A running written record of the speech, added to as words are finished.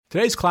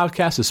Today's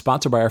Cloudcast is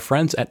sponsored by our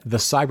friends at The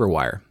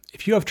Cyberwire.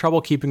 If you have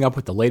trouble keeping up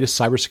with the latest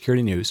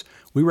cybersecurity news,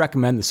 we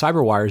recommend The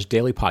Cyberwire's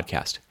daily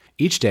podcast.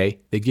 Each day,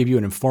 they give you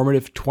an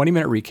informative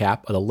 20-minute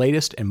recap of the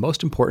latest and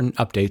most important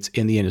updates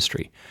in the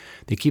industry.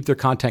 They keep their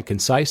content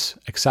concise,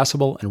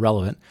 accessible, and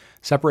relevant,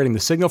 separating the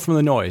signal from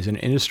the noise in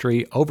an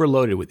industry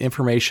overloaded with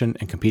information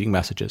and competing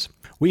messages.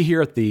 We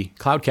here at the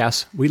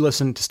Cloudcast, we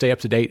listen to stay up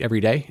to date every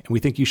day, and we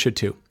think you should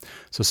too.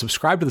 So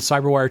subscribe to The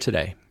Cyberwire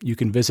today. You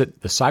can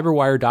visit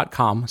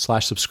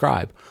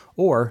thecyberwire.com/subscribe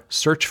or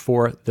search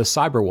for The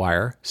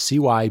Cyberwire,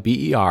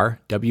 CYBERWIRE,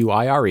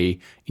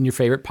 in your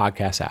favorite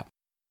podcast app.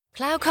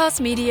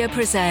 Cloudcast Media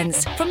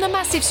presents from the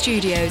massive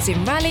studios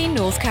in Raleigh,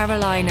 North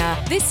Carolina.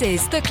 This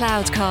is the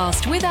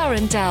Cloudcast with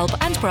Aaron Delp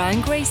and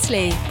Brian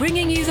Gracely,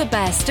 bringing you the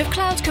best of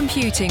cloud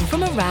computing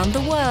from around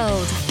the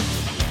world.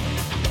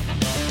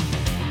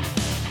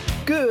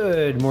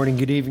 Good morning,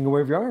 good evening,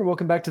 wherever you are.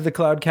 Welcome back to the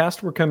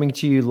Cloudcast. We're coming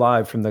to you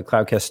live from the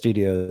Cloudcast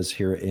studios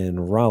here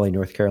in Raleigh,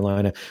 North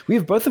Carolina. We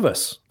have both of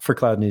us for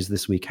Cloud News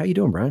this week. How you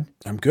doing, Brian?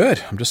 I'm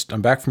good.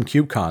 I'm back from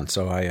KubeCon.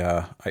 So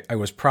I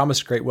was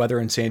promised great weather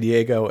in San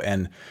Diego,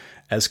 and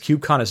as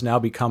KubeCon has now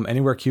become,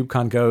 anywhere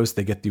KubeCon goes,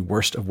 they get the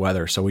worst of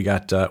weather. So we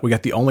got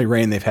the only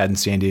rain they've had in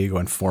San Diego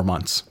in 4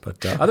 months.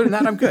 But other than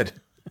that, I'm good.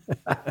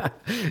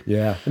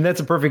 Yeah, and that's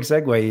a perfect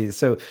segue.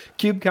 So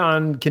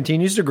KubeCon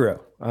continues to grow.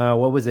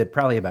 What was it?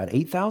 Probably about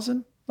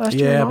 8,000 last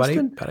year in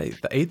Austin? Yeah,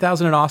 about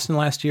 8,000 in Austin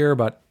last year,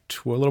 about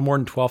a little more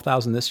than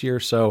 12,000 this year.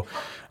 So,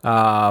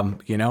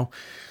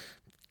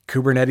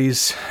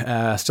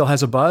 Kubernetes still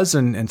has a buzz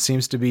and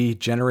seems to be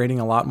generating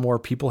a lot more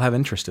people have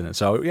interest in it.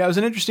 So yeah, it was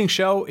an interesting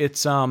show.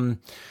 It's a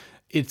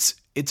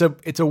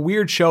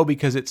weird show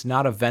because it's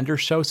not a vendor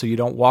show. So you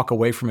don't walk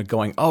away from it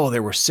going, oh,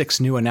 there were 6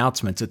 new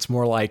announcements. It's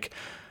more like,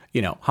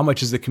 how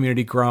much has the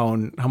community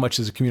grown? How much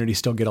does the community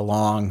still get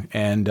along?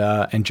 And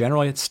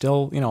generally it's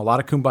still, a lot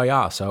of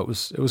kumbaya. So it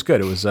was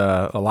good. It was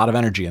a lot of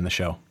energy in the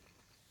show.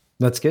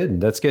 That's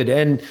good. That's good.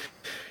 And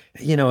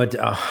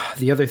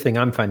the other thing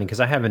I'm finding, because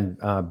I haven't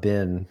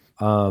been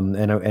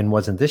and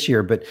wasn't this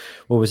year, but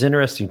what was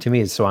interesting to me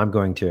is, so I'm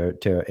going to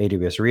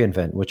AWS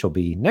reInvent, which will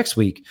be next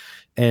week.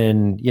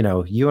 And,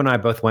 you and I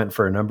both went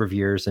for a number of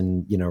years,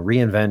 and,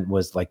 reInvent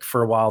was like,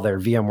 for a while there,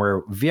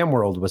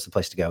 VMworld was the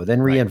place to go. Then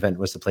reInvent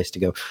was the place to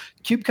go.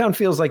 KubeCon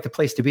feels like the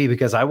place to be,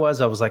 because I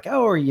was like,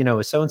 oh, or,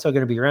 is so-and-so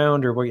going to be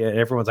around? Or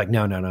everyone's like,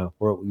 no,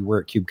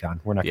 we're at KubeCon.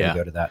 We're not going to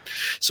go to that.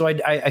 So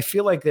I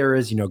feel like there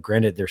is,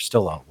 granted, there's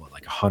still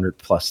like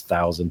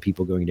 100,000+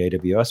 people going to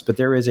AWS, but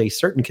there is a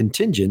certain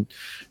contingent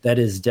that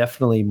is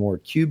definitely more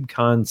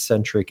KubeCon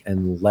centric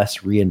and less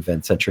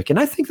reInvent centric. And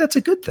I think that's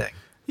a good thing.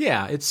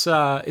 Yeah, it's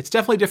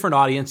definitely different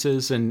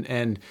audiences,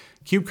 and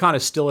KubeCon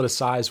is still at a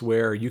size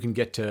where you can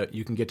get to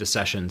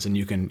sessions, and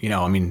you can,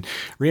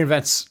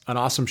 reInvent's an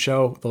awesome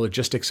show. The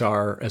logistics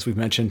are, as we've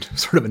mentioned,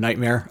 sort of a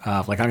nightmare.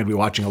 I'm going to be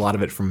watching a lot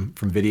of it from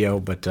video,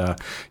 but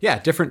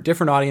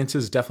different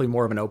audiences, definitely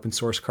more of an open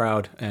source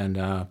crowd, and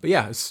but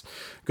yeah, it's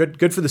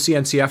good for the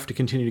CNCF to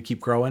continue to keep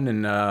growing,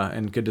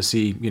 and good to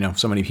see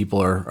so many people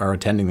are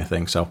attending the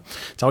thing. So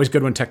it's always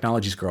good when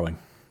technology's growing.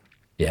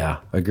 Yeah,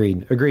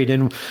 agreed.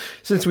 And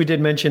since we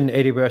did mention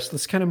AWS,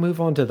 let's kind of move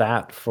on to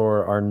that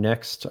for our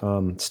next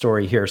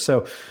story here.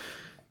 So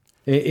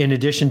in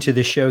addition to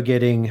the show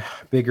getting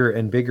bigger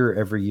and bigger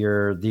every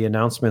year, the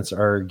announcements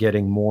are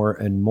getting more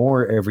and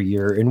more every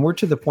year. And we're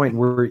to the point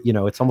where,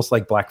 it's almost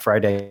like Black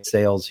Friday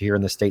sales here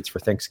in the States for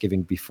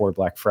Thanksgiving before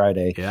Black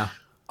Friday. Yeah.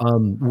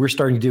 We're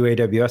starting to do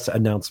AWS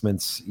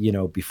announcements,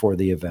 before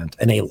the event,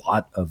 and a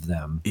lot of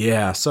them.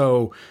 Yeah.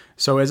 So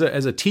as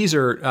a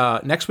teaser,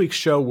 next week's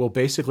show will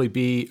basically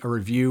be a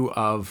review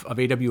of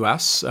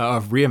AWS,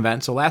 of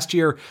reInvent. So last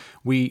year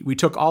we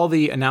took all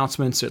the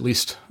announcements, at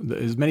least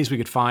as many as we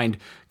could find,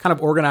 kind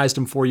of organized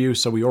them for you.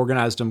 So we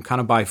organized them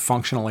kind of by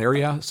functional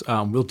areas.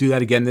 We'll do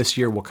that again this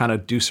year. We'll kind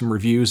of do some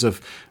reviews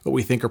of what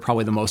we think are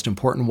probably the most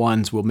important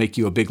ones. We'll make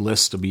you a big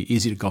list. It'll be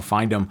easy to go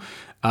find them.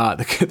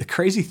 The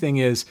crazy thing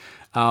is,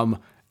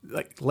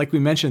 like we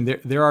mentioned,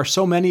 there are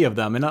so many of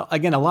them, and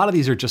again, a lot of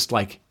these are just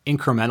like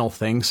incremental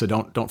things. So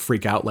don't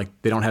freak out. Like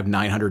they don't have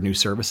 900 new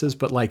services,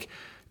 but like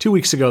 2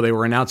 weeks ago they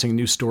were announcing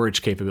new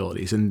storage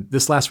capabilities, and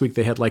this week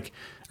they had like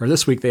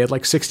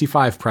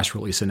 65 press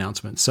release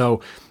announcements.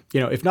 So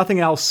if nothing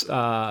else,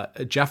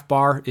 Jeff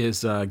Barr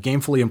is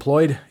gamefully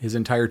employed. His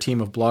entire team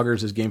of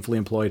bloggers is gamefully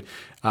employed,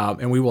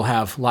 and we will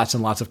have lots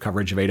and lots of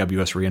coverage of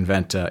AWS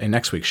reInvent in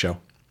next week's show.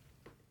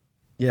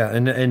 Yeah,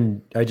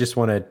 and I just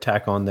want to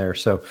tack on there.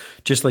 So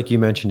just like you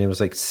mentioned, it was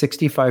like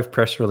 65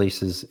 press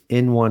releases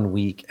in 1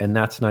 week, and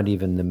that's not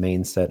even the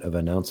main set of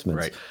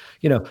announcements.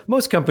 Right.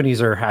 Most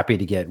companies are happy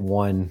to get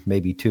 1,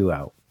 maybe 2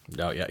 out.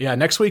 Oh yeah.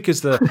 Next week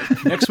is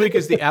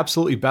the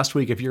absolutely best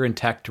week if you're in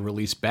tech to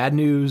release bad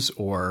news,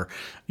 or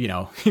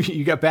if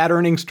you got bad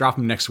earnings, drop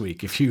them next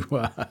week. If you're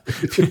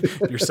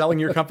selling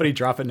your company,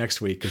 drop it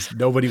next week, because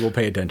nobody will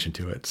pay attention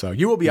to it. So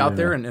you will be out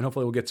there, and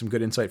hopefully we'll get some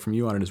good insight from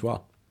you on it as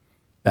well.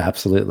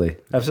 Absolutely.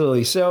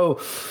 So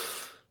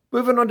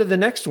moving on to the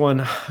next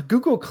one,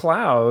 Google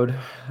Cloud,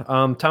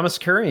 Thomas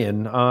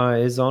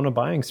Kurian is on a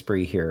buying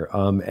spree here.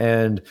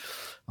 And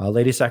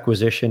latest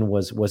acquisition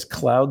was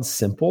Cloud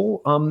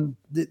Simple.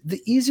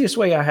 The easiest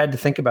way I had to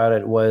think about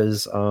it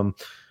was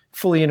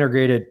fully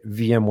integrated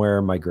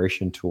VMware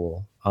migration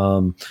tool.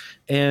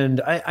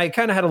 And I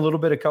kind of had a little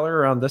bit of color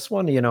around this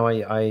one.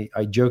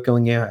 I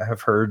jokingly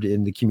have heard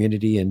in the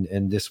community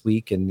and this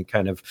week and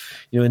kind of,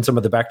 in some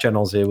of the back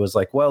channels, it was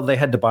like, well, they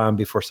had to buy them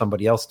before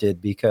somebody else did,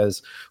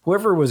 because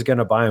whoever was going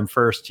to buy them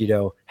first,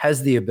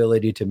 has the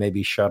ability to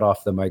maybe shut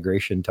off the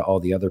migration to all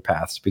the other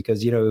paths,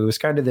 because, it was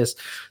kind of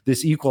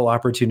this equal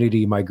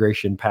opportunity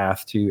migration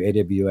path to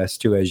AWS,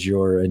 to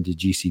Azure, and to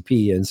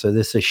GCP. And so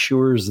this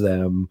assures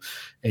them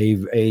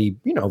a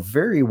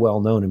very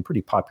well-known and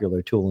pretty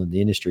popular tool in the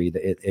industry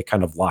that it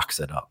kind of locks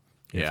it up.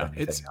 Yeah,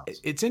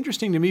 it's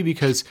interesting to me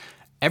because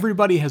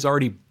everybody has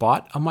already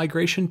bought a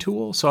migration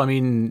tool. So, I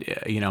mean,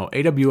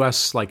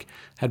 AWS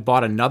had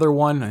bought another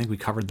one. I think we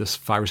covered this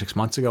 5 or 6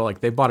 months ago.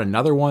 They bought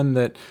another one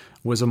that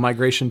was a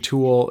migration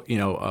tool.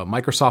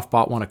 Microsoft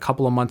bought one a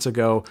couple of months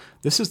ago.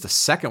 This is the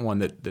second one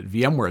that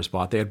VMware has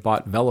bought. They had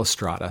bought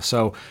Velostrata.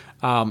 So,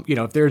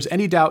 if there's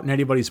any doubt in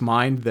anybody's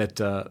mind that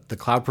the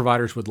cloud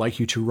providers would like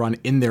you to run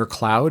in their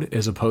cloud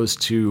as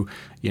opposed to,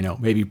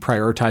 maybe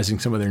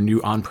prioritizing some of their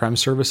new on-prem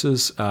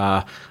services,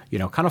 kind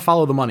of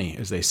follow the money,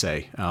 as they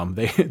say.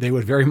 They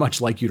would very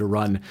much like you to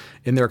run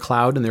in their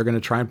cloud, and they're going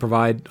to try and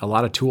provide a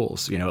lot of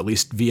tools, at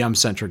least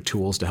VM-centric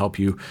tools to help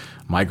you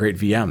migrate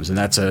VMs. And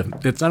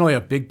it's not only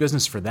a big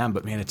business for them,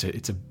 but man,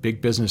 it's a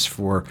big business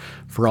for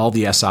all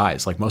the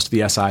SIs. Most of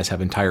the SIs have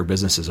entire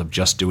businesses of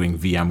just doing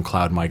VM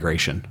cloud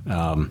migration.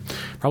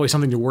 Probably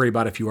something to worry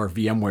about if you are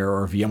VMware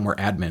or VMware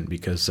admin,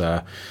 because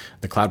the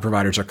cloud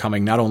providers are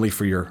coming not only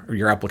for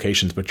your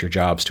applications, but your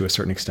jobs to a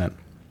certain extent.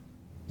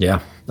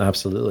 Yeah,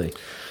 absolutely.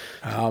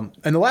 And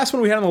the last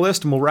one we had on the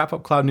list, and we'll wrap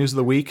up Cloud News of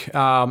the Week.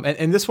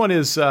 And this one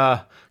is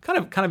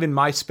kind of in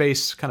my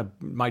space, kind of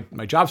my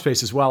job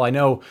space as well. I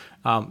know,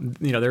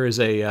 there is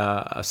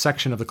a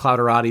section of the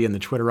Clouderati and the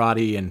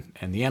Twitterati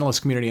and the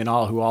analyst community and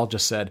all who all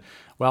just said,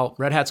 well,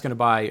 IBM's going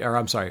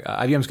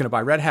to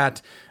buy Red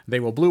Hat. They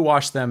will blue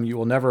wash them. You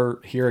will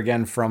never hear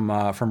again from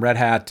Red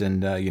Hat,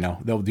 and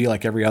they'll be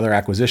like every other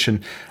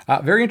acquisition.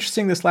 Very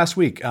interesting. This last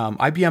week,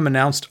 IBM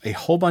announced a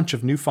whole bunch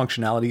of new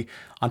functionality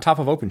on top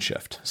of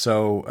OpenShift.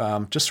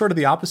 So just sort of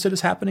the opposite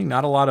is happening.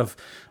 Not a lot of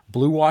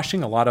blue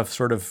washing, a lot of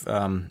sort of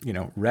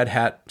Red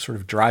Hat sort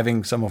of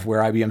driving some of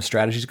where IBM's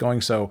strategy is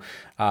going. So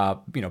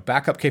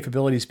backup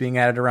capabilities being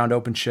added around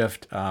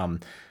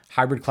OpenShift.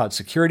 Hybrid cloud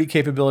security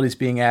capabilities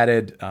being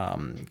added,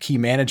 key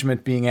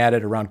management being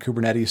added around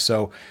Kubernetes.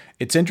 So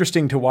it's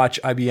interesting to watch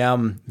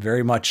IBM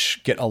very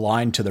much get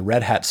aligned to the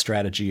Red Hat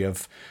strategy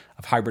of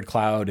hybrid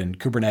cloud and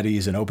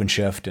Kubernetes and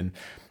OpenShift. And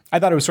I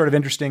thought it was sort of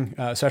interesting,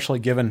 especially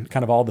given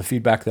kind of all the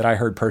feedback that I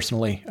heard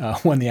personally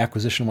when the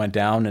acquisition went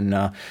down, and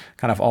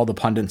kind of all the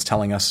pundits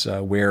telling us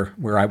what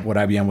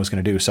IBM was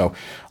going to do. So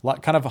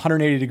kind of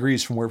 180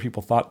 degrees from where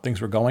people thought things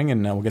were going,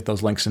 and we'll get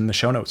those links in the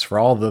show notes for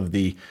all of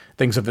the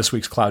things of this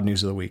week's Cloud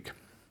News of the Week.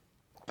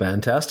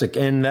 Fantastic.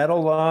 And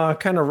that'll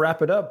kind of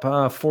wrap it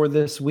up for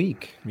this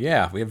week.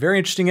 Yeah, we have a very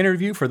interesting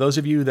interview for those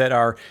of you that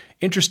are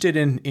interested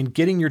in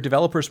getting your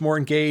developers more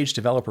engaged,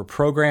 developer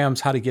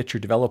programs, how to get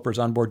your developers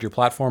on board your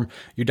platform.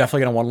 You're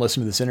definitely going to want to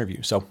listen to this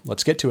interview. So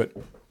let's get to it.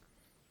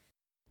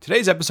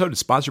 Today's episode is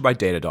sponsored by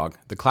Datadog,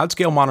 the cloud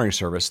scale monitoring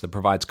service that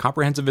provides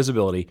comprehensive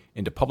visibility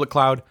into public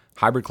cloud,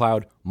 hybrid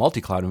cloud,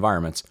 multi-cloud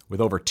environments with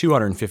over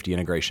 250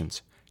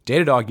 integrations.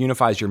 Datadog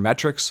unifies your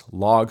metrics,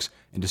 logs,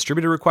 and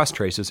distributed request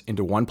traces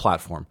into one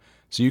platform,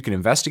 so you can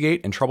investigate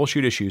and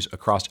troubleshoot issues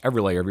across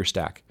every layer of your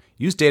stack.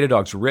 Use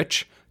Datadog's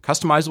rich,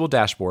 customizable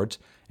dashboards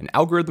and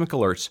algorithmic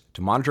alerts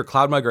to monitor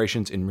cloud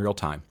migrations in real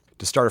time.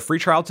 To start a free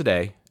trial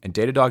today, and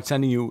Datadog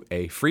sending you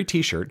a free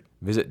t-shirt,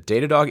 visit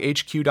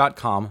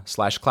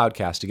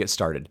datadoghq.com/cloudcast to get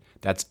started.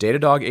 That's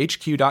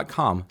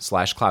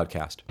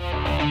datadoghq.com/cloudcast.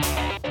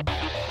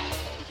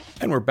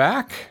 And we're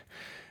back.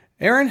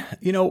 Aaron,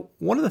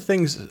 one of the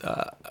things,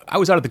 I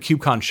was out at the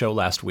KubeCon show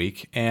last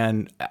week,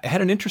 and I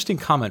had an interesting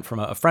comment from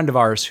a friend of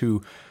ours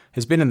who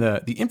has been in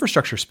the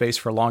infrastructure space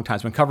for a long time,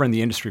 has been covering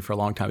the industry for a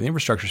long time, the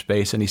infrastructure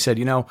space, and he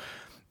said,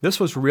 this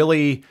was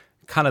really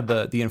kind of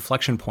the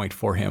inflection point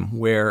for him,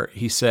 where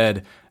he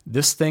said,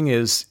 this thing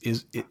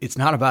it's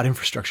not about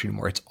infrastructure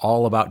anymore. It's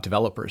all about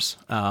developers.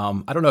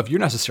 I don't know if you're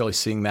necessarily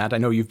seeing that. I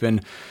know you've been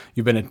at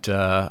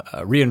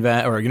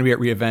reInvent, or going to be at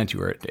reInvent.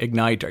 You were at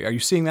Ignite. Are you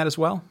seeing that as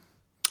well?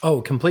 Oh,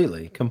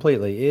 completely.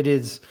 It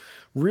is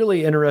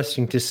really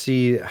interesting to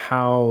see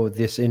how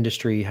this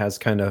industry has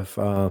kind of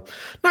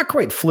not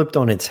quite flipped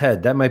on its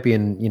head. That might be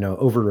in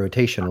over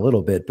rotation a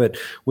little bit, but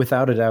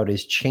without a doubt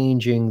is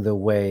changing the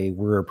way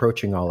we're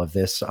approaching all of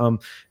this. And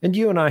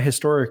you and I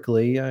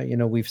historically,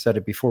 we've said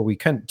it before, we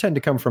tend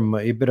to come from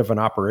a bit of an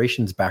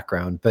operations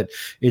background, but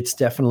it's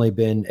definitely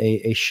been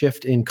a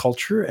shift in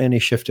culture and a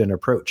shift in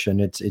approach,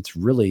 and it's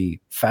really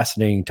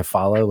fascinating to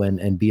follow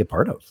and be a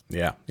part of.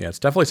 Yeah, it's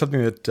definitely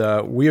something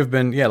that we have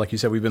been, like you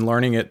said, we've been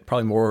learning it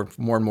probably more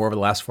and more over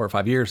the last 4 or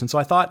 5 years. And so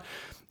I thought,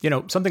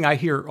 something I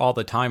hear all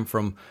the time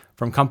from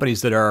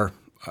companies that are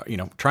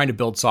trying to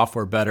build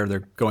software better.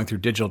 They're going through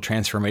digital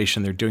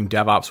transformation. They're doing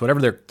DevOps, whatever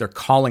they're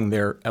calling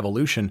their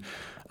evolution.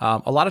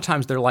 A lot of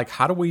times they're like,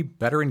 how do we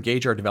better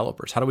engage our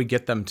developers? How do we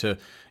get them to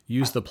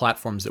use the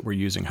platforms that we're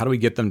using? How do we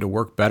get them to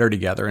work better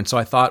together? And so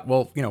I thought,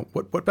 well,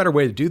 what better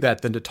way to do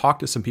that than to talk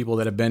to some people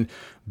that have been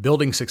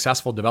building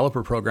successful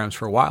developer programs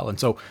for a while? And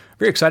so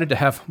very excited to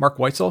have Mark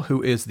Weitzel,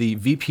 who is the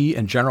VP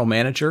and General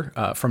Manager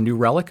from New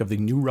Relic of the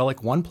New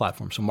Relic One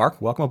platform. So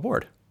Mark, welcome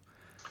aboard.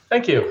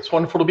 Thank you. It's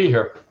wonderful to be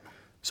here.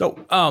 So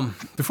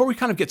before we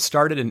kind of get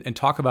started and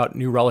talk about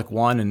New Relic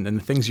One and the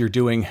things you're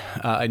doing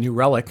at New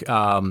Relic,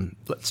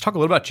 let's talk a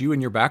little about you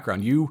and your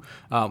background. You,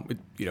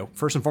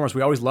 first and foremost,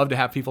 we always love to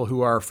have people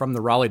who are from the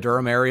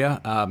Raleigh-Durham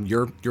area.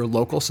 You're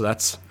local, so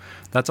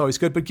that's always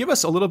good. But give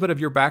us a little bit of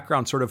your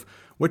background, sort of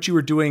what you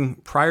were doing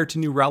prior to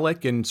New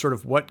Relic and sort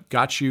of what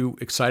got you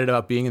excited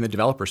about being in the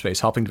developer space,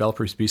 helping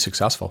developers be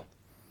successful.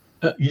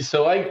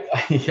 So I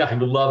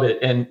love it,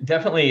 and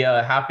definitely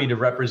happy to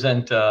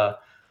represent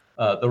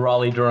the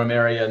Raleigh-Durham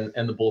area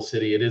and the Bull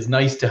City. It is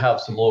nice to have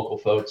some local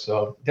folks,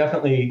 so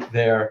definitely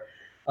there.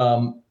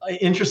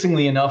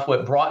 Interestingly enough,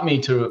 what brought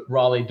me to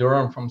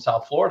Raleigh-Durham from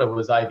South Florida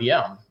was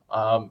IBM,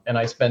 and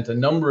I spent a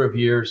number of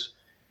years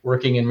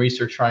working in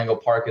Research Triangle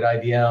Park at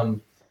IBM,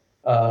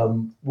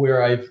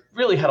 where I've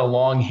really had a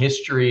long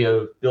history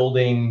of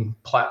building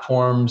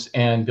platforms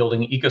and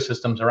building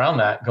ecosystems around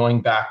that,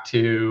 going back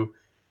to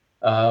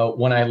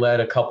when I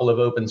led a couple of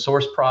open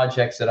source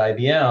projects at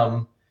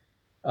IBM,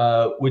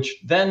 which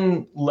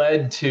then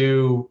led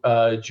to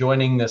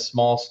joining this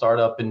small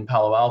startup in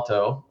Palo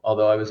Alto,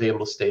 although I was able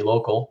to stay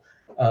local,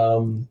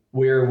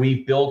 where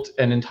we built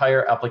an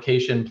entire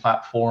application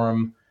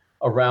platform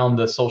around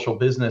the social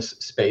business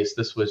space.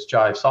 This was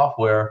Jive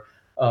Software,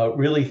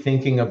 really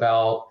thinking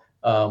about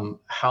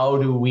how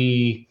do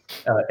we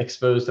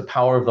expose the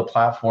power of the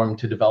platform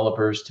to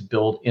developers to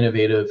build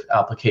innovative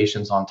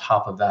applications on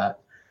top of that.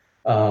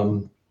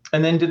 And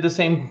then did the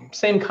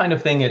same kind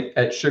of thing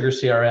at Sugar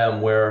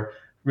CRM, where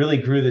really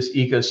grew this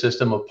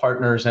ecosystem of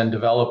partners and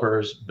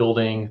developers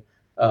building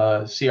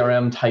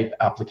CRM type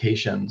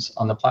applications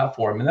on the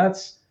platform. And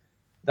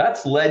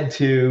that's led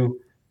to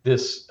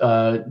this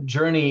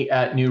journey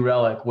at New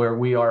Relic, where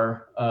we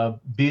are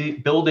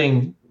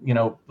building,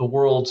 the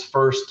world's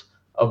first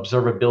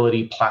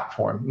observability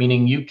platform,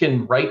 meaning you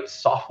can write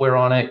software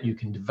on it, you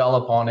can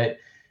develop on it,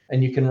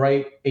 and you can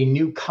write a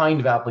new kind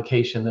of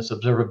application, this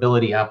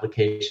observability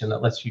application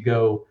that lets you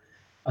go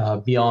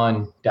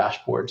beyond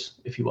dashboards,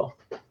 if you will.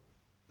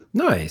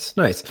 Nice.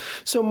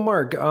 So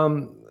Mark,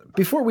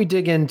 before we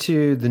dig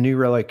into the New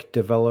Relic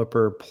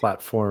developer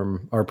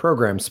platform or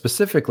program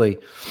specifically,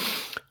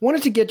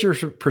 wanted to get your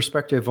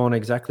perspective on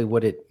exactly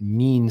what it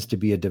means to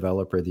be a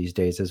developer these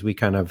days. As we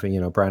kind of,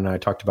 Brian and I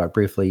talked about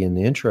briefly in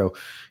the intro,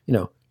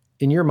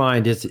 in your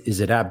mind, is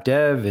it app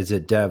dev? Is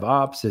it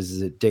DevOps?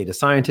 Is it data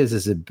scientist?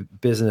 Is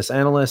it business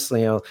analyst?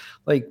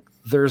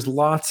 There's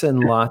lots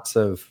and lots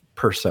of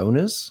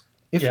personas,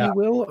 if you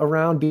will,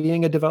 around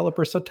being a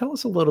developer. So tell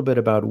us a little bit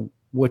about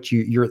what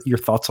your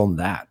thoughts on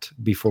that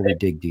before we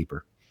dig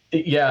deeper.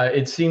 Yeah,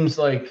 it seems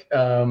like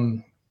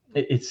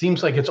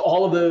it's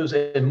all of those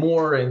and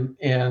more,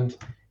 and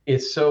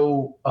it's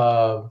so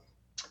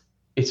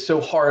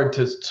hard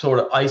to sort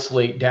of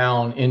isolate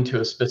down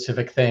into a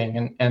specific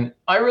thing. And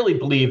I really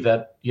believe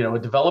that, a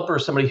developer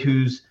is somebody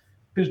who's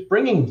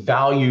bringing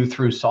value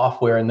through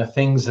software and the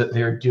things that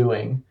they're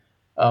doing.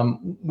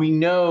 We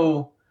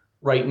know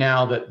right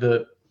now that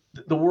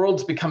the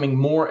world's becoming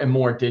more and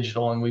more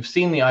digital, and we've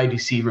seen the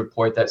IDC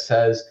report that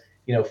says,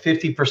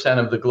 50%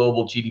 of the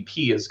global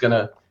GDP is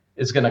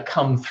gonna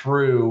come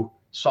through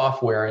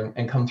software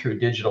and come through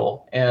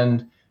digital.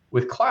 And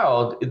with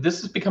cloud,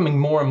 this is becoming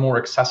more and more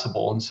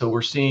accessible. And so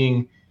we're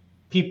seeing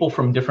people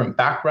from different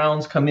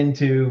backgrounds come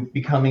into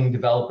becoming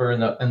developer,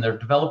 and their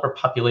developer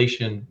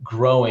population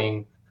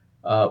growing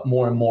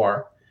more and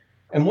more.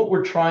 And what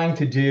we're trying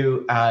to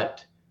do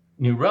at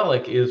New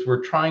Relic is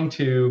we're trying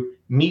to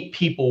meet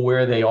people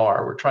where they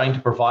are. We're trying to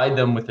provide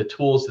them with the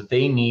tools that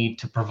they need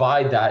to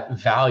provide that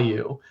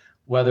value,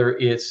 whether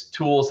it's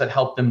tools that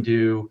help them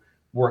do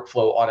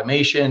workflow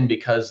automation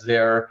because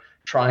they're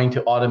trying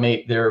to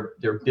automate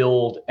their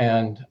build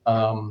and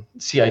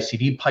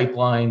CI/CD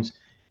pipelines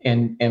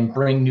and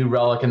bring New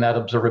Relic and that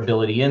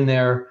observability in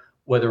there,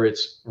 whether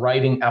it's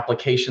writing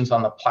applications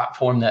on the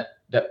platform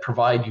that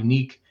provide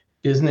unique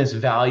business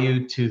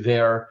value to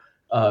their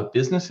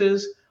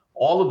businesses.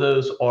 All of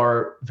those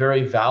are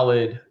very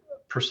valid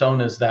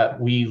personas that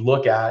we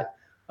look at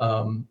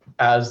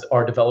as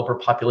our developer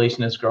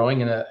population is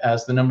growing and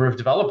as the number of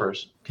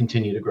developers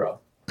continue to grow.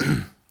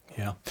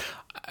 Yeah.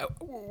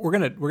 We're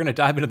gonna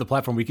dive into the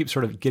platform. We keep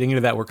sort of getting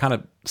into that. We're kind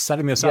of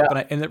setting this up,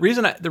 and the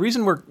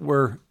reason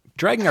we're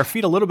dragging our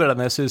feet a little bit on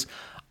this is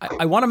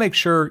I want to make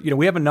sure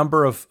we have a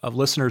number of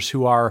listeners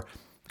who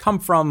come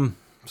from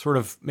sort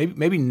of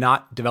maybe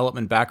not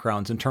development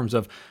backgrounds in terms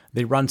of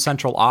they run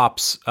central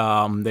ops,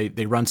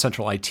 they run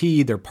central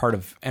IT, they're part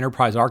of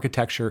enterprise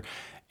architecture.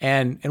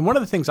 And one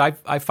of the things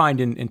I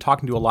find in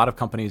talking to a lot of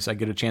companies, I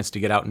get a chance to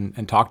get out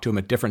and talk to them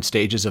at different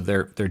stages of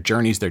their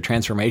journeys, their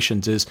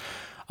transformations, is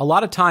a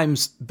lot of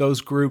times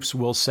those groups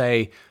will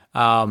say,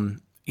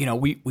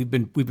 we've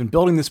been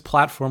building this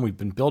platform, we've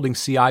been building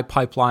CI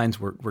pipelines,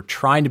 we're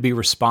trying to be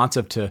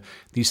responsive to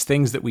these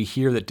things that we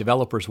hear that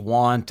developers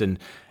want, and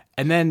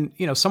then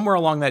somewhere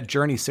along that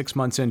journey, 6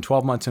 months in,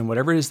 12 months in,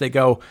 whatever it is, they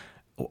go,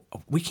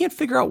 we can't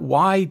figure out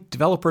why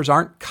developers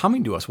aren't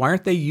coming to us. Why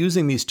aren't they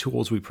using these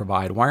tools we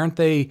provide? Why aren't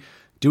they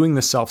doing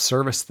the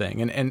self-service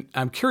thing? And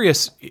I'm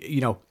curious,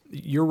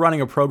 you're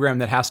running a program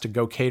that has to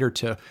go cater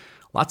to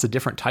lots of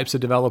different types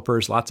of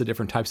developers, lots of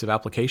different types of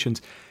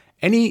applications.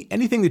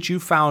 Anything that you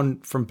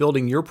found from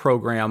building your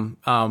program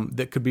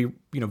that could be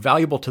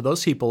valuable to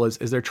those people as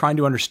they're trying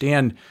to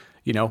understand,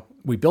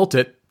 we built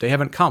it, they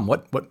haven't come.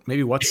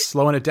 What's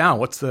slowing it down?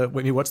 What's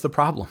the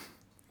problem?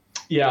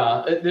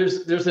 Yeah,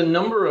 there's a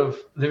number of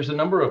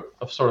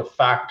sort of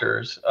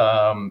factors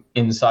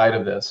inside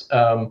of this.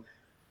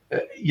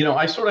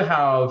 I sort of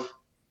have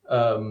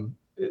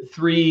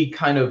three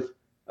kind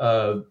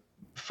of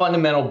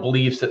fundamental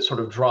beliefs that sort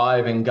of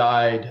drive and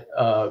guide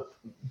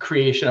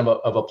creation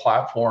of a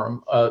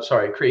platform.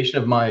 Creation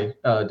of my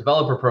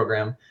developer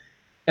program.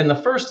 And the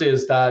first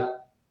is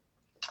that,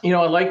 I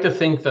like to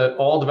think that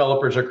all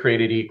developers are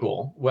created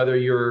equal, whether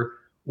you're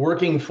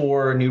working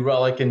for New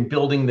Relic and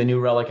building the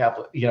New Relic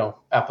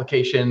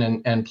application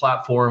and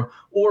platform,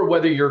 or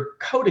whether you're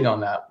coding on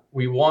that.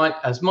 We want,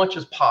 as much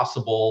as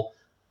possible,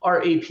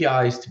 our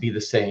APIs to be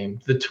the same,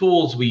 the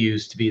tools we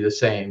use to be the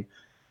same,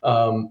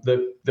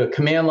 the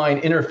command line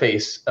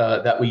interface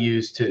that we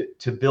use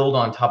to build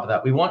on top of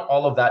that. We want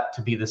all of that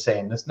to be the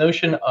same. This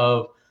notion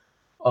of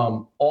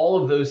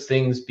all of those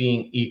things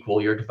being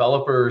equal, your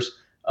developers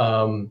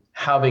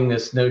having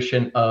this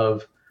notion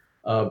of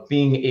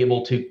being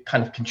able to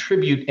kind of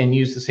contribute and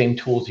use the same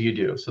tools you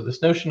do. So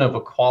this notion of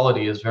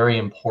equality is very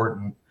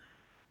important.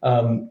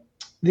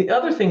 The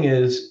other thing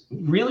is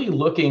really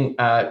looking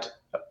at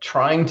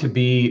trying to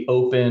be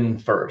open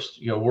first,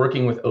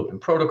 working with open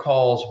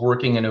protocols,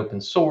 working in open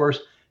source,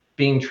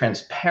 being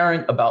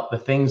transparent about the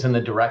things in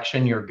the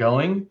direction you're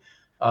going,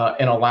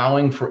 and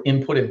allowing for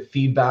input and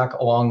feedback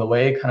along the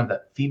way, kind of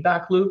that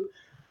feedback loop.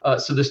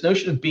 So this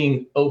notion of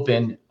being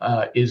open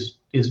is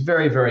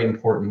very, very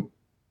important.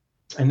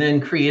 And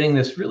then creating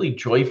this really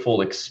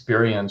joyful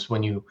experience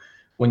when you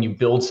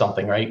build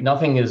something, right?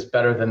 Nothing is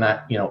better than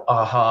that,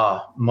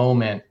 aha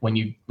moment when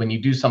you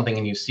do something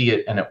and you see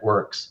it and it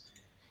works.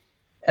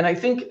 And I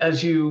think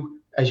as you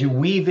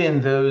weave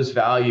in those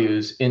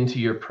values into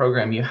your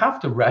program, you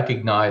have to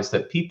recognize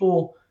that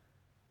people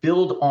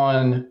build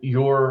on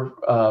your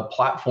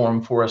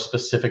platform for a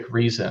specific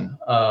reason.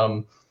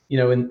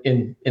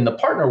 In the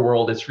partner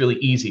world, it's really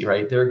easy,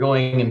 right? They're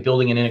going and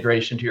building an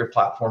integration to your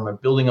platform or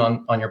building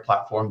on your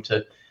platform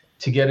to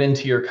get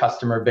into your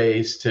customer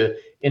base, to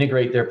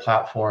integrate their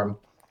platform.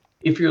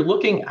 If you're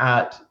looking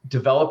at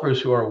developers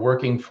who are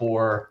working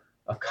for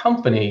a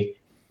company,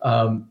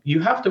 you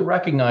have to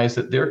recognize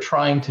that they're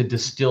trying to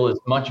distill as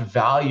much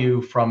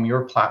value from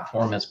your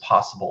platform as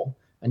possible.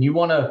 And you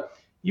want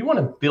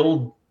to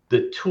build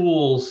the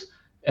tools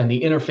and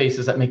the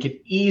interfaces that make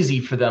it easy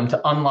for them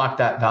to unlock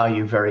that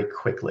value very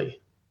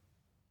quickly.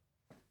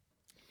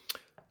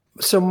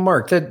 So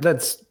Mark,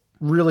 that's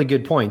really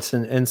good points.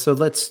 And so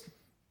let's,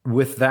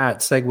 with that,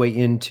 segue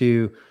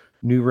into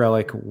New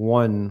Relic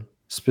One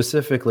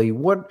specifically.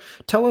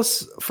 Tell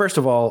us, first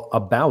of all,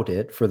 about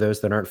it for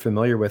those that aren't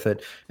familiar with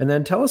it, and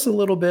then tell us a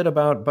little bit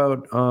about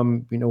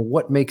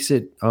what makes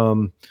it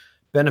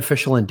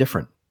beneficial and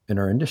different in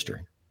our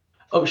industry.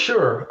 Oh,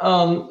 sure.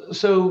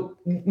 So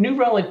New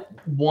Relic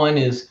One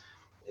is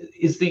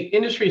the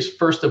industry's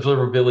first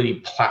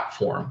observability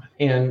platform.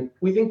 And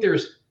we think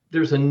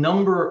there's a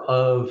number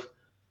of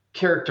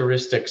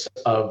characteristics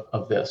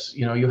of this.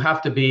 You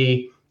have to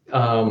be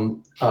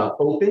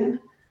open,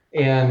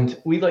 and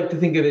we like to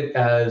think of it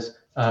as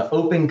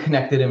open,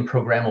 connected, and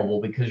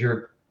programmable, because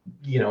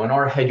in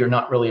our head, you're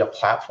not really a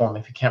platform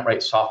if you can't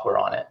write software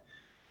on it.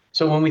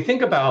 So when we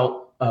think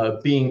about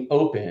being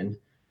open,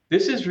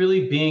 this is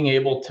really being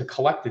able to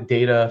collect the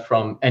data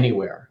from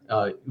anywhere.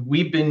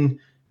 We've been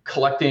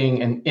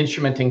collecting and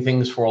instrumenting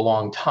things for a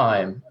long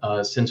time,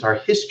 since our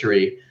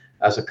history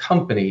as a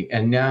company.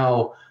 And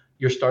now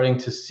you're starting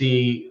to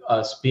see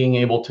us being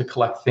able to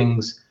collect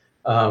things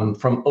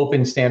from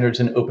open standards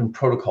and open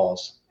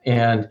protocols.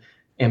 And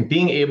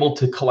being able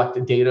to collect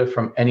the data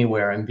from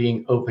anywhere and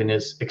being open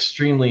is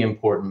extremely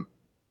important.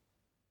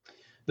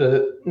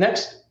 The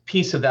next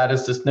piece of that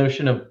is this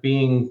notion of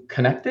being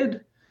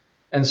connected.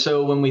 And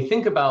so when we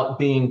think about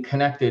being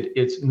connected,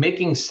 it's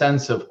making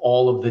sense of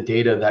all of the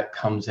data that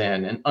comes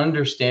in and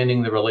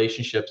understanding the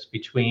relationships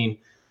between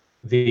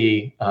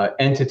the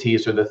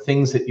entities or the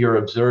things that you're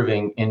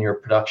observing in your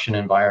production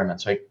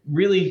environments, right?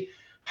 Really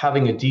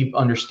having a deep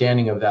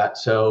understanding of that.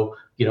 So,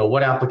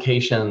 what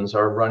applications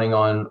are running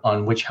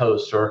on which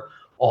hosts, or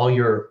all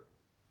your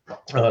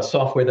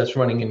software that's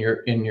running in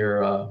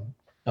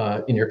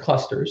your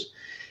clusters.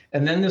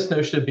 And then this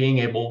notion of being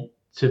able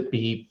to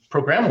be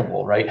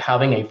programmable, right?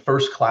 Having a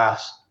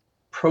first-class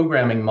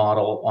programming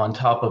model on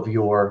top of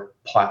your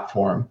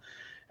platform.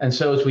 And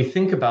so as we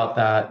think about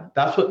that,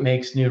 that's what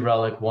makes New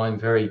Relic One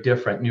very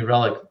different. New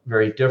Relic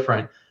very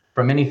different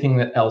from anything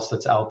else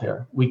that's out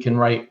there. We can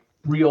write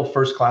real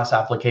first-class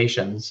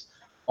applications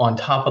on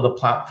top of the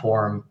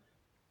platform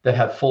that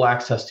have full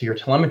access to your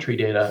telemetry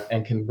data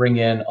and can bring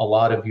in a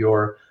lot of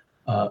your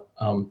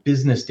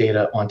business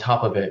data on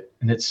top of it.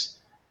 And it's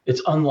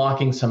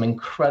unlocking some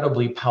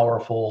incredibly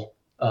powerful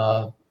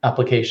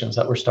applications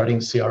that we're starting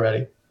to see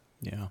already.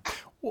 Yeah.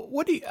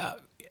 What do you,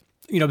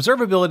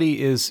 observability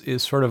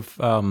is sort of,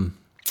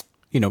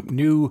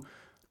 new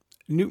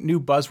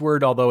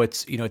buzzword, although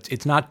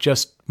it's not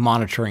just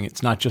monitoring,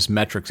 it's not just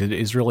metrics. It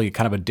is really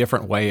kind of a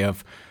different way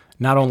of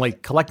not only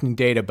collecting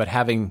data, but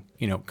having,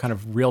 kind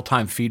of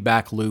real-time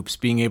feedback loops,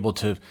 being able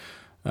to,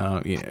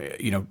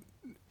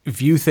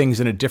 view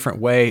things in a different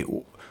way.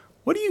 Who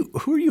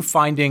are you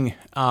finding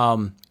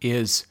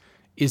is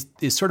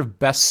sort of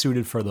best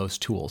suited for those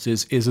tools?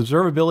 Is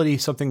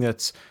observability something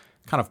that's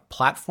kind of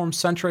platform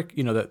centric?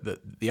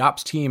 The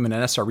ops team and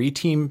an SRE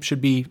team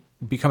should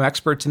become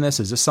experts in this.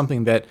 Is this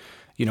something that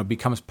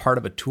becomes part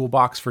of a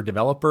toolbox for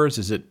developers?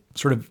 Is it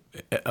sort of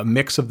a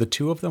mix of the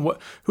two of them?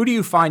 Who do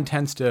you find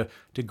tends to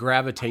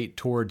gravitate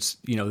towards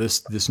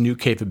this new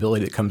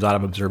capability that comes out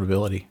of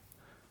observability?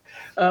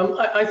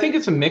 I think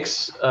it's a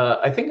mix.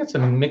 I think it's a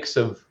mix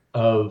of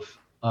both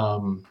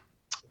of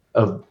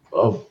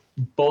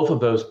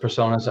those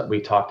personas that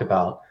we talked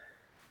about.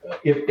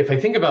 If I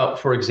think about,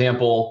 for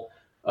example,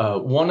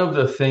 one of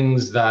the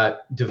things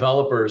that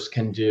developers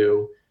can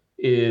do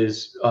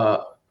is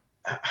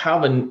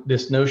have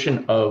this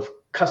notion of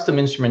custom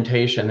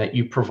instrumentation that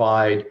you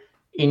provide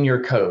in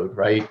your code,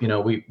 right?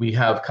 We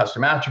have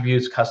custom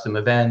attributes, custom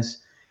events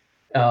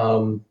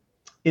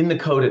in the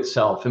code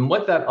itself. And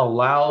what that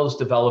allows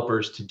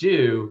developers to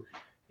do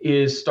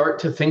is start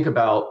to think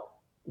about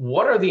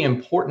what are the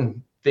important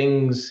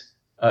things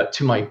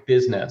to my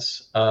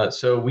business.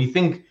 So we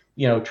think,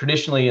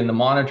 traditionally in the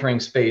monitoring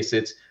space,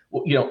 it's,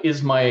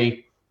 is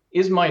my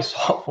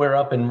software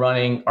up and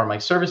running? Are my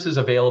services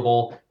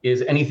available?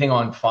 Is anything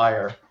on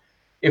fire?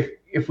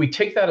 If we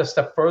take that a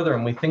step further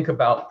and we think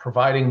about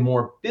providing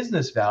more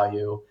business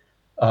value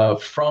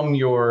from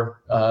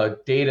your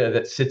data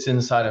that sits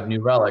inside of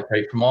New Relic,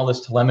 right? From all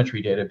this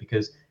telemetry data,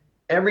 because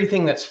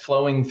everything that's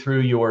flowing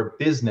through your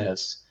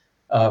business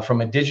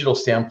from a digital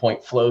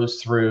standpoint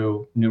flows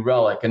through New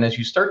Relic. And as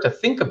you start to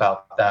think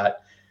about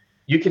that,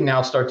 you can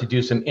now start to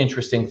do some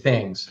interesting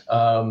things.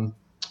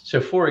 So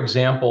for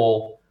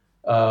example,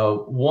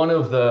 one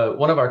of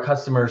our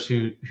customers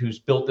who's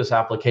built this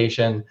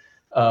application,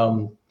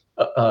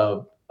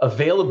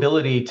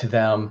 availability to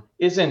them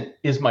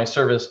is my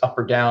service up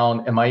or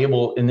down? Am I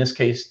able, in this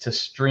case, to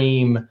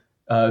stream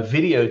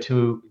video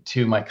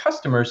to my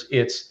customers?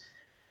 It's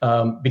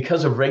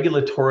because of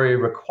regulatory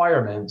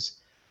requirements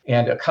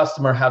and a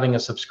customer having a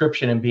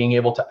subscription and being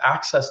able to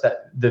access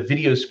the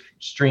video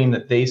stream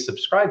that they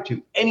subscribe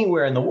to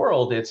anywhere in the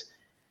world. It's,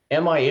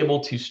 am I able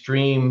to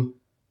stream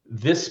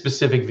this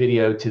specific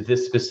video to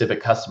this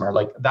specific customer?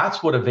 Like,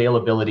 that's what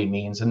availability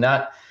means. And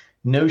that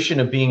notion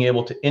of being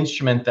able to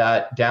instrument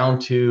that down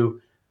to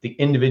the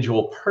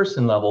individual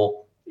person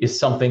level is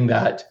something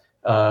that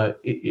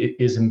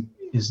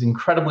is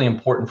incredibly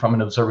important from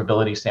an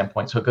observability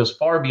standpoint. So it goes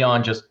far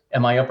beyond just,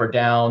 am I up or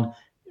down?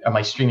 Am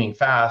I streaming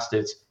fast?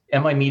 It's,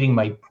 am I meeting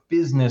my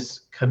business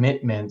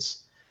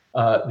commitments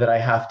that I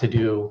have to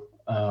do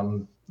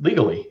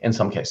legally in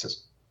some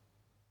cases?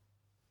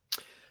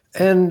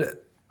 And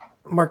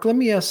Mark, let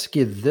me ask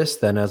you this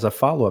then as a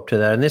follow-up to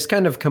that. And this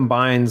kind of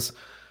combines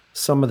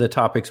some of the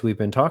topics we've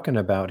been talking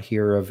about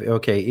here of,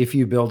 okay, if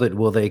you build it,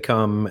 will they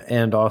come?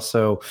 And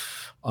also,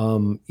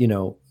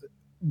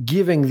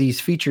 giving these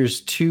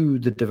features to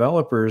the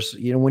developers.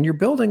 When you're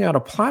building out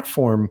a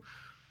platform,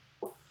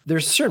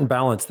 there's a certain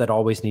balance that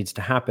always needs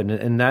to happen.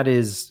 And that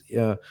is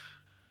the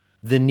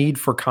need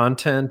for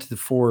content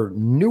for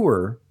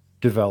newer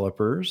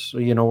developers,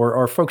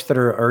 or folks that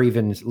are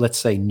even, let's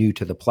say, new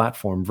to the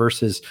platform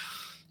versus,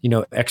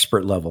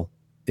 expert level,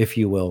 if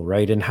you will,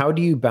 right? And how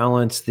do you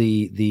balance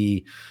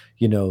the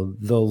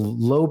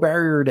low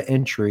barrier to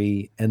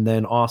entry and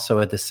then also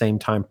at the same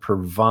time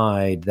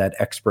provide that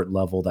expert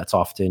level that's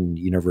often,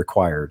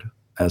 required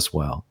as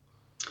well?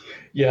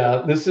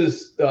 Yeah, this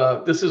is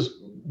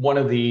one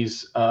of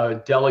these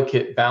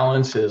delicate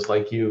balances,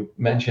 like you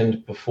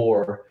mentioned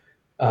before.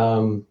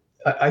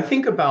 I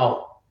think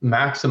about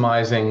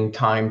maximizing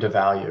time to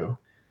value.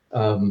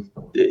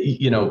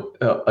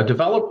 A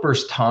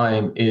developer's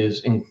time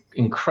is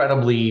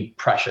incredibly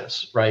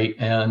precious, right?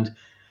 And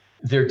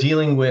they're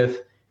dealing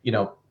with,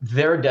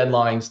 their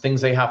deadlines, things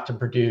they have to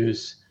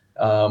produce,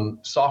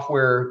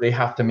 software they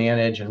have to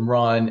manage and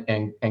run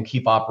and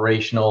keep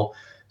operational.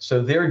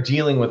 So they're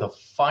dealing with a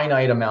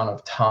finite amount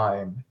of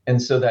time.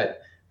 And so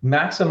that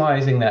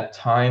maximizing that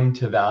time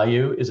to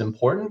value is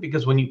important,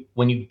 because when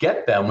you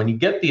get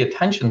the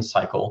attention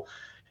cycle,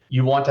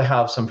 you want to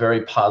have some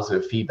very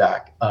positive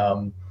feedback.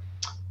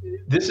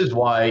 This is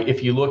why,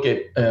 if you look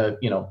at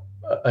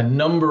a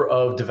number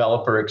of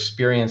developer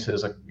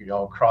experiences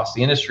across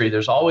the industry,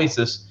 there's always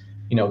this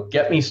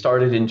get me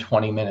started in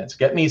 20 minutes,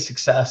 get me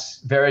success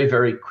very,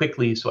 very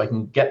quickly so I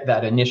can get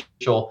that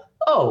initial,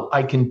 oh,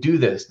 I can do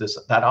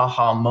that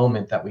aha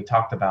moment that we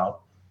talked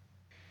about.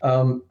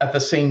 At the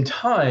same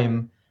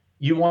time,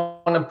 you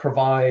want to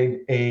provide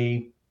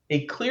a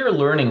clear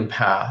learning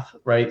path,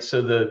 right?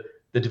 So the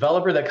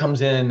developer that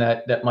comes in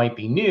that might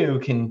be new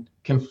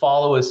can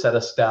follow a set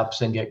of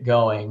steps and get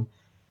going.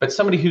 But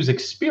somebody who's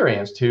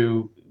experienced,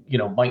 who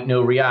might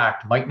know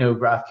React, might know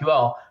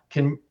GraphQL,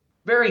 can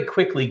very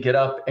quickly get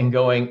up and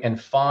going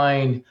and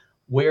find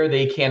where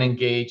they can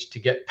engage to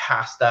get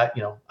past that.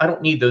 I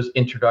don't need those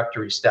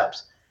introductory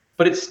steps,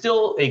 but it's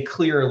still a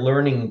clear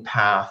learning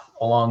path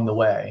along the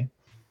way.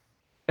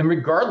 And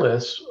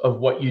regardless of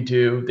what you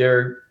do,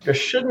 there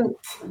shouldn't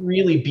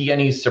really be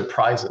any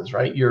surprises,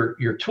 right?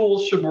 Your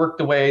tools should work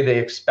the way they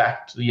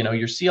expect.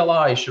 Your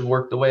CLI should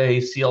work the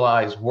way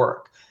CLIs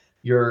work.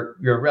 Your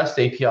REST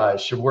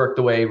APIs should work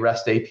the way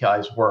REST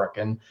APIs work.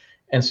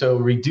 And so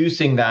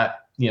reducing that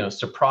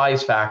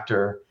surprise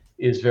factor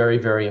is very,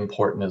 very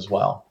important as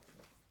well.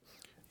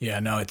 Yeah,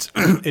 no, it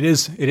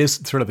is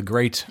sort of the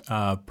great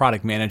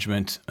product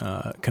management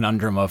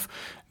conundrum of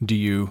do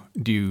you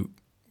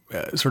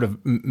sort of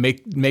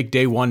make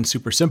day one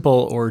super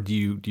simple, or do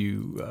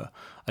you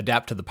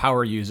adapt to the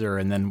power user,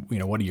 and then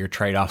what are your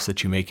trade-offs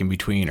that you make in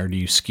between, or do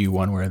you skew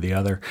one way or the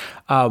other?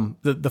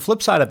 The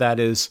flip side of that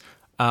is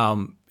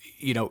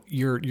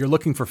you're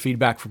looking for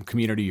feedback from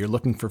community, you're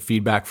looking for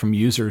feedback from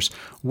users.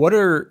 What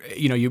are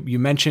you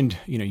mentioned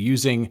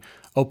using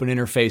open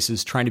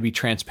interfaces, trying to be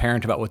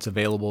transparent about what's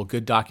available,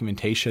 good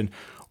documentation.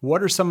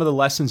 What are some of the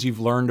lessons you've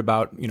learned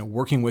about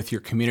working with your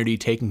community,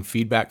 taking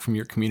feedback from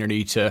your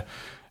community to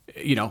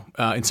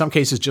in some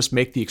cases just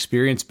make the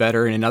experience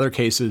better, and in other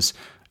cases,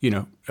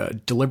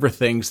 deliver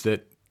things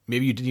that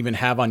maybe you didn't even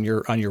have on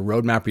your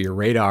roadmap or your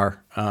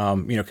radar?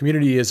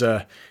 Community is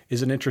an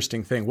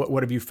interesting thing.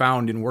 What have you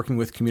found in working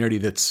with community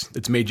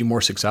that's made you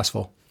more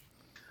successful?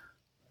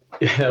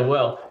 Yeah,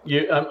 well,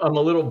 I'm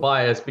a little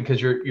biased because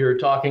you're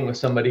talking with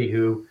somebody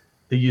who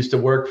used to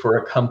work for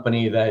a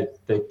company that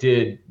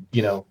did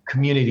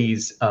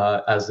communities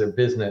as their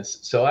business.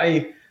 So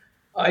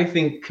I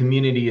think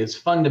community is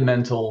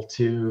fundamental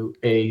to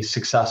a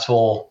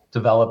successful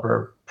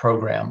developer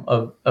program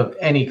of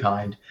any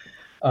kind.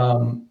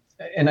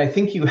 And I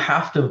think you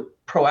have to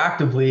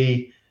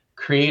proactively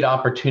create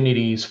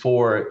opportunities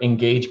for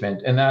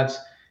engagement. And that's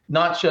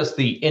not just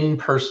the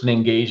in-person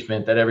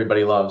engagement that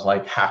everybody loves,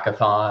 like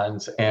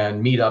hackathons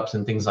and meetups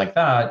and things like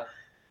that,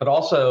 but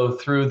also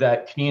through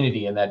that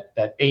community and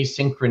that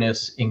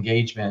asynchronous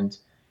engagement.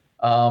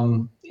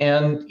 And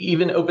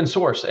even open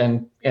source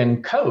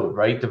and code,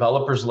 right?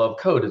 Developers love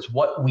code. It's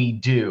what we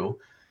do.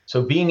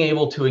 So being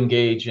able to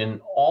engage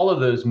in all of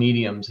those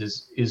mediums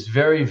is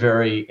very,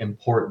 very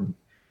important.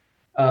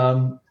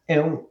 And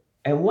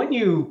when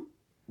you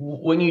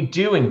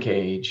do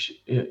engage,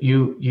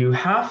 you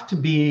have to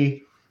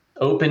be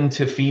open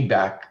to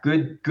feedback,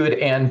 good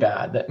and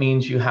bad. That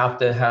means you have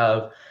to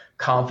have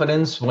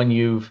confidence when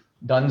you've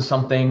done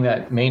something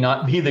that may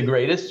not be the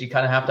greatest. You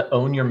kind of have to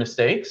own your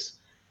mistakes.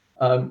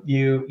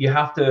 You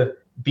have to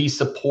be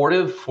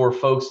supportive for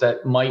folks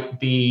that might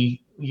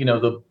be,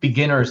 the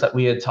beginners that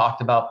we had talked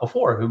about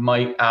before, who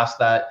might ask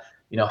that,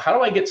 how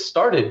do I get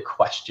started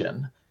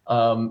question?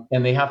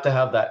 And they have to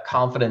have that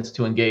confidence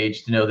to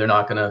engage, to know they're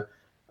not going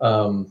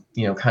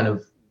to, kind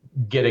of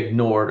get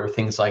ignored or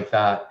things like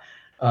that.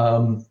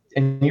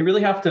 And you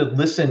really have to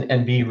listen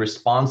and be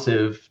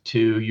responsive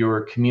to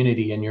your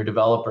community and your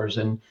developers,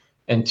 and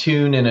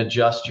tune and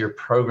adjust your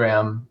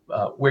program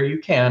where you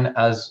can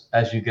as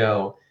you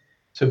go.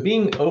 So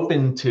being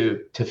open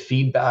to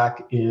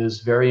feedback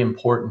is very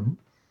important.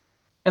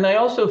 And I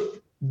also,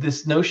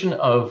 this notion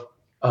of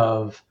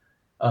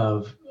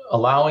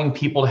allowing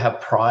people to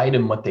have pride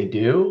in what they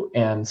do,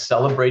 and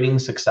celebrating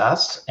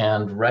success,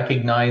 and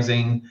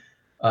recognizing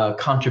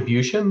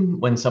contribution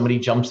when somebody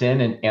jumps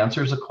in and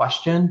answers a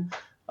question,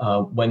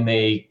 when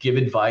they give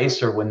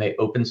advice, or when they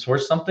open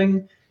source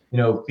something,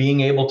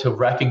 being able to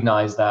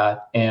recognize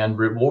that and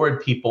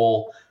reward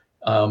people,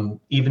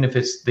 even if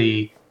it's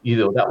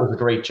that was a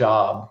great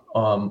job,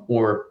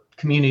 or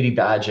community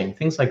badging,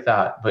 things like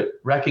that. But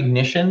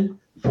recognition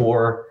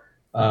for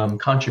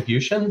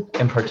contribution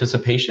and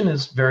participation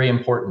is very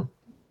important.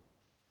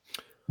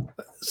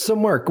 So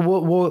Mark,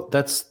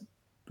 that's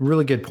a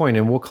really good point.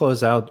 And we'll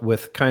close out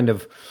with kind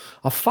of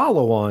a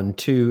follow-on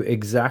to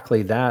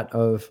exactly that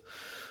of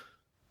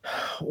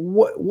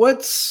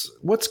what's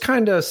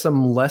kind of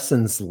some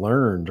lessons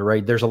learned,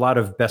 right? There's a lot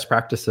of best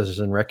practices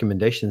and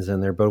recommendations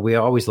in there, but we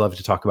always love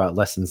to talk about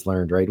lessons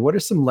learned, right? What are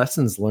some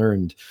lessons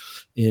learned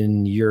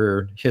in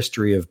your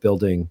history of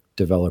building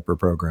developer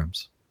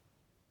programs?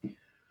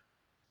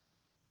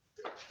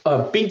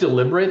 Be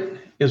deliberate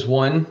is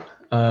one.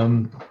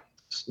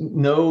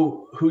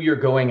 Know who you're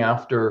going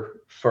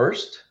after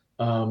first,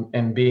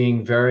 and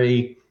being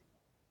very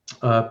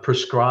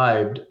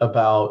prescribed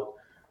about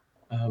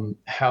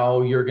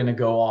how you're going to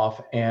go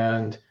off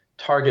and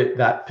target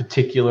that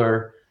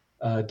particular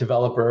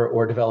developer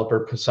or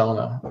developer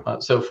persona.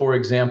 So for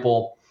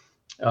example,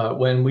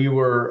 when we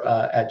were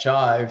at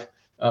Jive,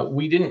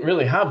 we didn't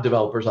really have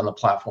developers on the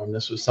platform.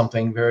 This was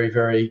something very,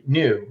 very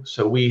new.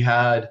 So we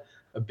had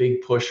a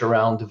big push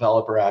around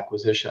developer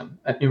acquisition.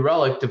 At New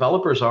Relic,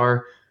 developers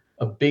are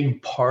a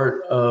big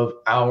part of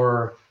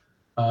our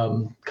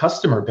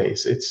customer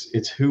base.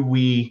 It's who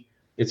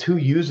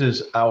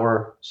uses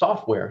our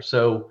software.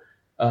 So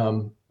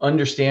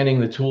understanding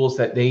the tools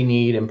that they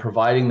need and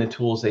providing the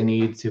tools they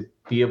need to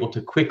be able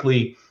to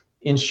quickly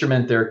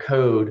instrument their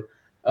code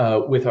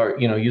with our,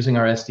 using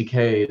our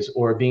SDKs,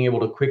 or being able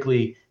to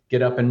quickly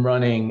get up and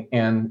running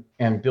and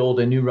build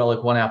a New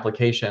Relic One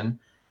application.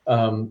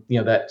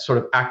 That sort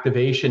of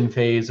activation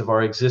phase of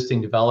our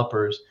existing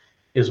developers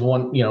is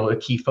one, a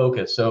key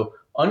focus. So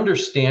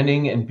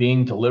understanding and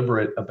being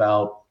deliberate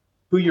about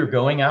who you're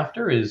going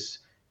after is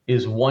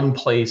one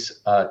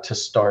place to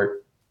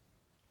start.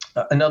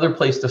 Another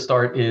place to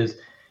start is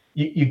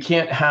you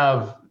can't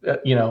have,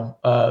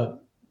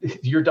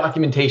 your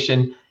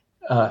documentation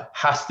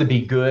has to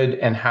be good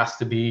and has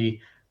to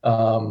be,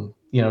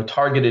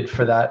 targeted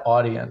for that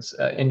audience.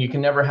 And you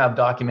can never have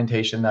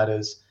documentation that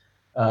is,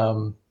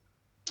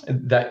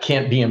 that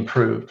can't be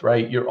improved,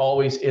 right? You're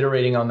always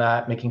iterating on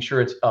that, making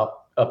sure it's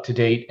up to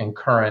date and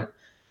current,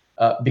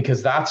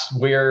 because that's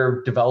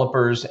where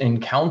developers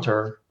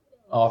encounter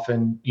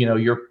often,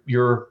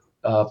 your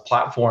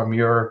platform,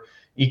 your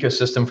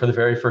ecosystem for the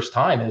very first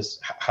time. Is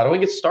how do I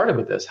get started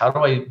with this? How do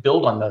I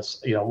build on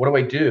this? What do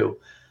I do?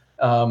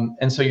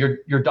 And so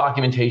your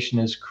documentation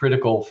is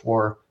critical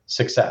for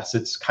success.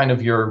 It's kind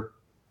of your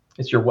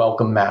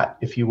welcome mat,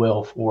 if you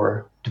will,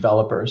 for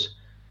developers.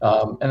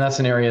 And that's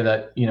an area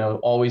that,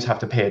 always have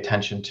to pay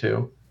attention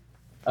to.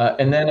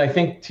 And then I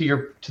think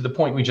to the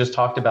point we just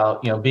talked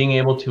about, being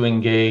able to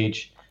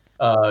engage,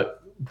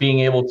 being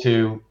able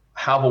to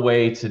have a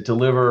way to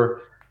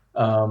deliver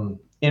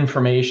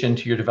information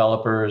to your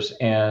developers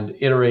and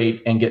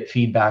iterate and get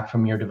feedback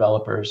from your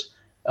developers,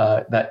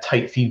 that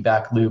tight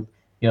feedback loop.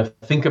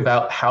 Think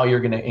about how you're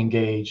going to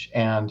engage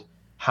and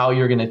how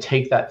you're going to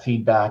take that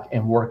feedback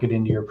and work it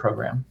into your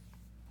program.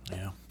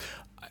 Yeah.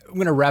 I'm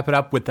going to wrap it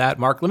up with that,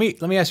 Mark. Let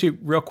me ask you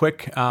real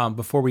quick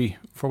before we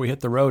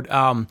hit the road.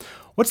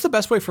 What's the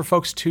best way for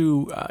folks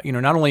to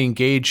not only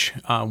engage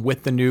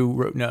with the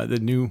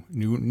new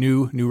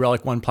New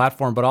Relic One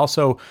platform, but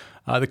also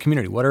the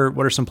community? What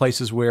are some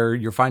places where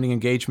you're finding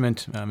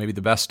engagement? Maybe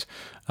the best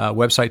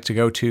website to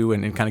go to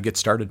and kind of get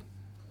started.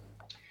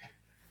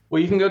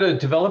 Well, you can go to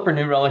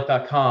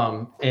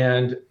developernewrelic.com,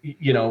 and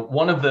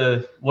one of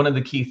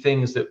the key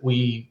things that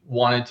we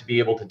wanted to be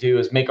able to do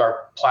is make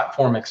our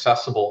platform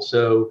accessible.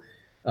 So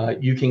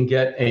you can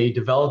get a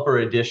developer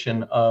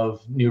edition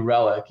of New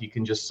Relic. You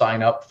can just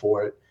sign up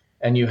for it,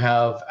 and you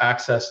have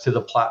access to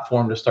the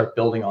platform to start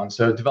building on.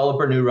 So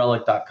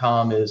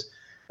developernewrelic.com is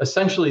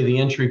essentially the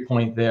entry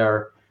point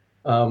there.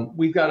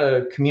 We've got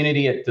a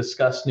community at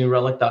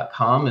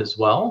discussnewrelic.com as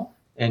well,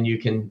 and you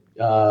can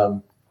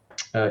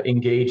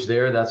engage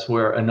there. That's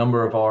where a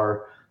number of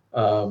our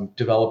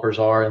developers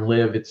are and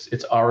live.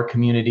 It's our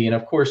community. And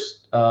of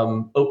course,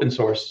 open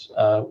source.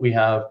 We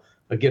have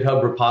a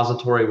GitHub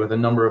repository with a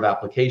number of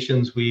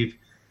applications we've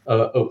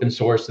open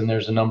sourced, and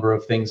there's a number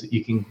of things that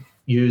you can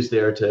use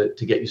there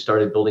to get you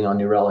started building on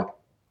New Relic.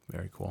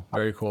 Very cool.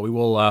 Very cool. We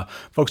will,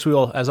 folks,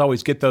 as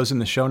always, get those in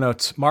the show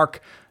notes.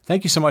 Mark,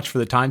 thank you so much for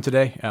the time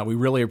today. We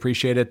really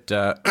appreciate it.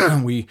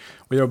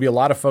 There will be a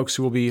lot of folks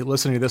who will be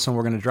listening to this, and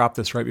we're going to drop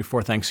this right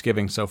before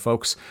Thanksgiving. So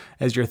folks,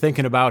 as you're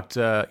thinking about,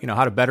 how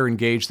to better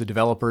engage the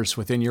developers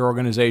within your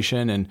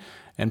organization,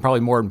 and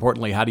probably more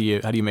importantly, how do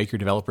you make your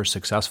developers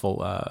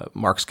successful?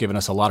 Mark's given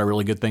us a lot of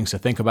really good things to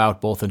think about,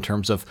 both in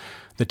terms of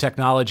the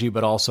technology,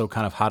 but also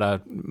kind of how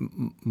to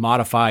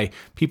modify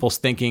people's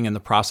thinking and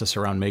the process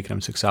around making them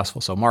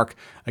successful. So Mark,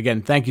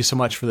 again, thank you so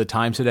much for the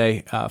time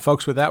today.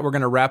 Folks, with that, we're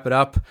going to wrap it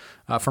up.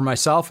 For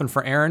myself and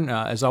for Aaron,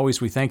 as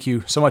always, we thank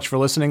you so much for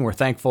listening. We're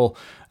thankful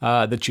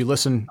that you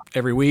listen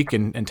every week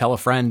and tell a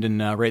friend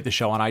and rate the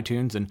show on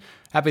iTunes. And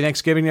happy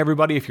Thanksgiving,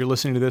 everybody, if you're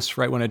listening to this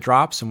right when it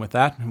drops. And with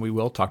that, we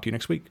will talk to you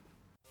next week.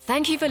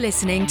 Thank you for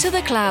listening to The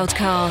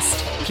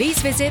Cloudcast.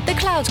 Please visit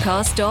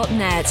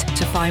thecloudcast.net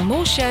to find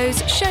more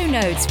shows, show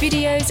notes,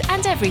 videos,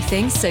 and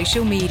everything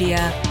social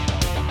media.